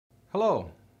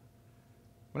Hello,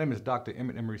 my name is Dr.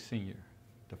 Emmett Emery Sr.,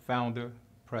 the founder,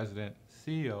 president,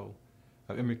 CEO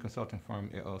of Emery Consulting Firm,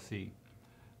 LLC,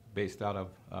 based out of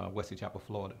Wesley Chapel,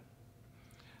 Florida.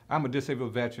 I'm a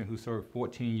disabled veteran who served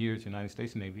 14 years in the United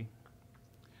States Navy.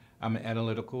 I'm an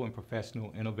analytical and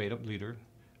professional innovative leader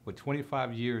with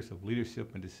 25 years of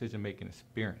leadership and decision-making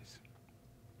experience.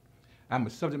 I'm a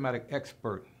subject matter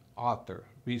expert, author,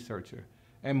 researcher,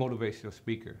 and motivational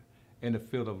speaker in the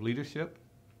field of leadership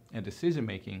and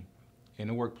decision-making in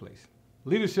the workplace.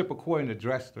 Leadership, according to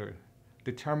Drexler,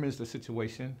 determines the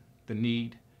situation, the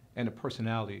need, and the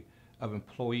personality of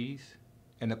employees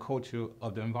and the culture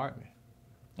of the environment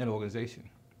and organization.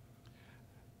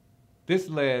 This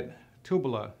led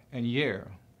Tubala and Yair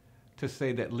to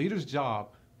say that leaders' job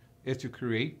is to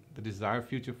create the desired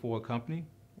future for a company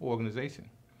or organization.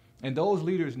 And those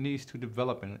leaders need to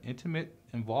develop an intimate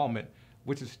involvement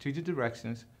with the strategic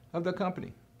directions of the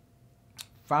company.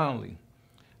 Finally,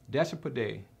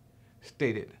 Deshapadeh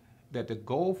stated that the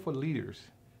goal for leaders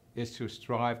is to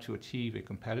strive to achieve a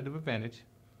competitive advantage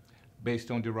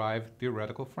based on derived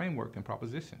theoretical framework and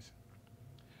propositions.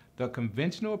 The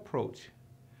conventional approach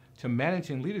to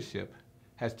managing leadership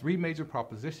has three major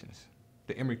propositions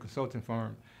the Emery Consulting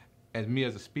Firm, and me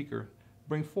as a speaker,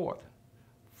 bring forth: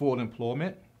 full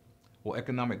employment or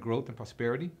economic growth and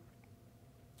prosperity,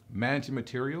 managing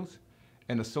materials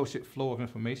and associate flow of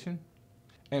information,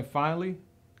 and finally,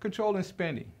 controlling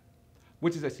spending,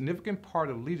 which is a significant part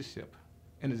of leadership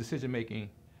in the decision-making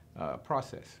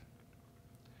process.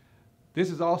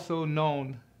 This is also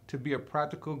known to be a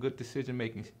practical good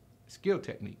decision-making skill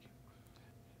technique,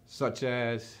 such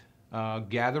as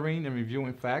gathering and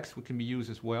reviewing facts, which can be used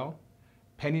as well,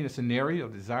 painting a scenario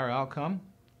of desired outcome,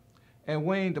 and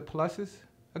weighing the pluses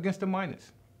against the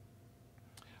minus.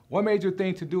 One major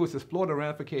thing to do is explore the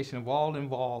ramification of all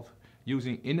involved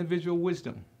using individual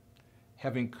wisdom,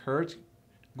 having courage,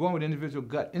 going with individual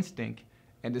gut instinct,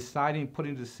 and deciding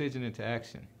putting the decision into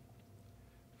action.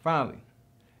 Finally,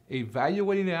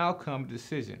 evaluating the outcome of the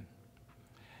decision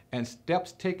and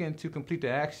steps taken to complete the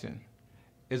action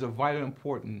is of vital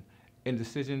importance in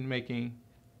decision-making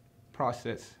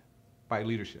process by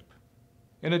leadership.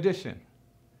 In addition,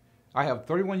 I have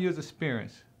 31 years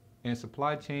experience in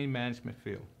supply chain management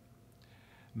field,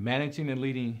 managing and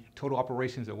leading total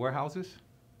operations of warehouses,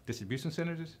 distribution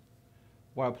centers,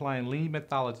 while applying lean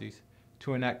methodologies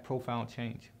to enact profound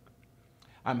change.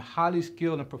 I'm highly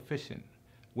skilled and proficient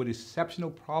with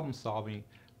exceptional problem-solving,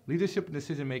 leadership and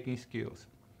decision-making skills,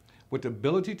 with the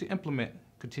ability to implement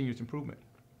continuous improvement.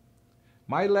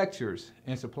 My lectures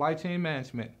in supply chain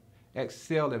management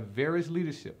excel at various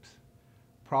leaderships,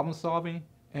 problem-solving,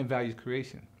 and value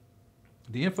creation.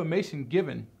 The information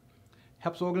given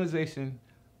helps organizations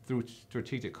through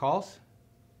strategic costs,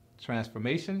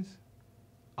 transformations,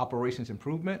 operations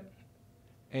improvement,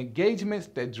 engagements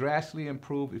that drastically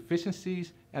improve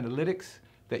efficiencies, analytics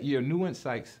that yield new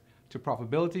insights to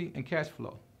profitability and cash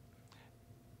flow,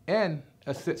 and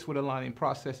assists with aligning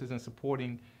processes and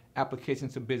supporting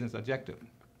applications to business objectives.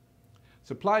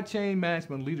 Supply chain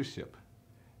management leadership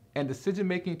and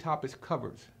decision-making topics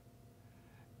covers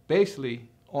basically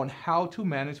on how to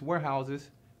manage warehouses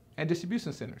and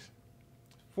distribution centers.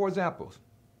 For examples,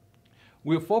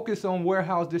 we'll focus on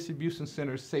warehouse distribution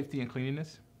centers safety and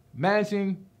cleanliness,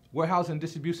 managing warehouse and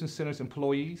distribution centers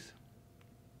employees,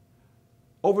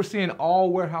 overseeing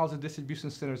all warehouse and distribution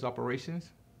centers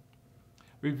operations,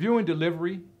 reviewing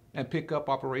delivery and pickup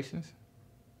operations,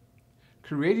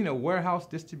 creating a warehouse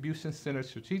distribution center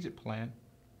strategic plan,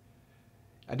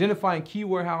 identifying key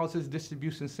warehouses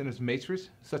distribution centers matrix,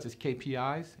 such as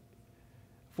KPIs,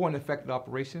 for an effective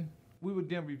operation. We would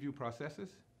then review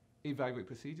processes, evaluate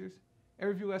procedures, and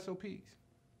review SOPs.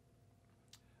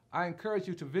 I encourage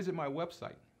you to visit my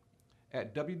website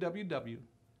at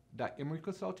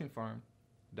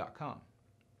www.emeryconsultingfirm.com.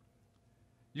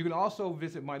 You can also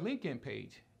visit my LinkedIn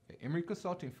page at Emery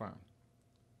Consulting Firm.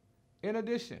 In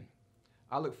addition,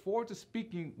 I look forward to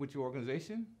speaking with your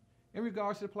organization in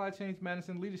regards to supply chain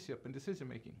management, leadership, and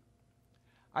decision-making.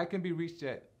 I can be reached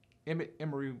at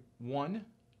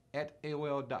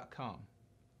emmettemery1@aol.com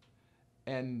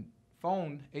and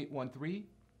phone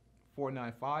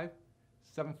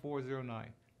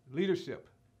 813-495-7409. Leadership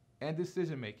and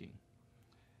decision-making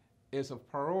is a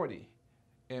priority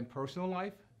in personal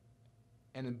life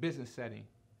and in business setting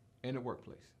in the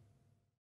workplace.